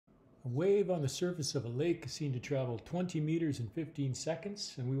A wave on the surface of a lake is seen to travel 20 meters in 15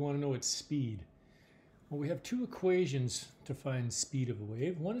 seconds, and we want to know its speed. Well, we have two equations to find speed of a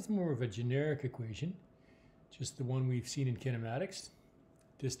wave. One is more of a generic equation, just the one we've seen in kinematics,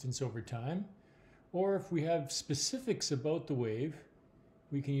 distance over time. Or if we have specifics about the wave,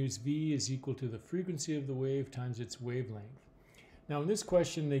 we can use v is equal to the frequency of the wave times its wavelength. Now in this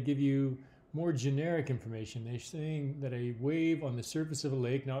question, they give you more generic information. They're saying that a wave on the surface of a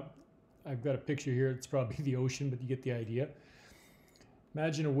lake, now I've got a picture here, it's probably the ocean, but you get the idea.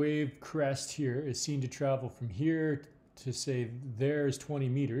 Imagine a wave crest here is seen to travel from here to say there's 20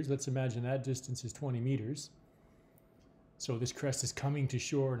 meters. Let's imagine that distance is 20 meters. So this crest is coming to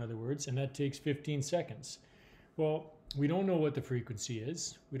shore, in other words, and that takes 15 seconds. Well, we don't know what the frequency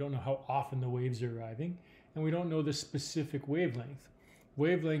is. We don't know how often the waves are arriving, and we don't know the specific wavelength.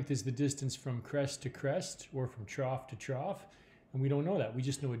 Wavelength is the distance from crest to crest or from trough to trough, and we don't know that. We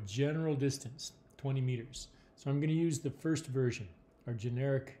just know a general distance, 20 meters. So I'm going to use the first version, our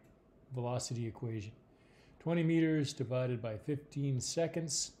generic velocity equation. 20 meters divided by 15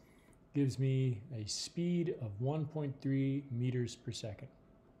 seconds gives me a speed of 1.3 meters per second.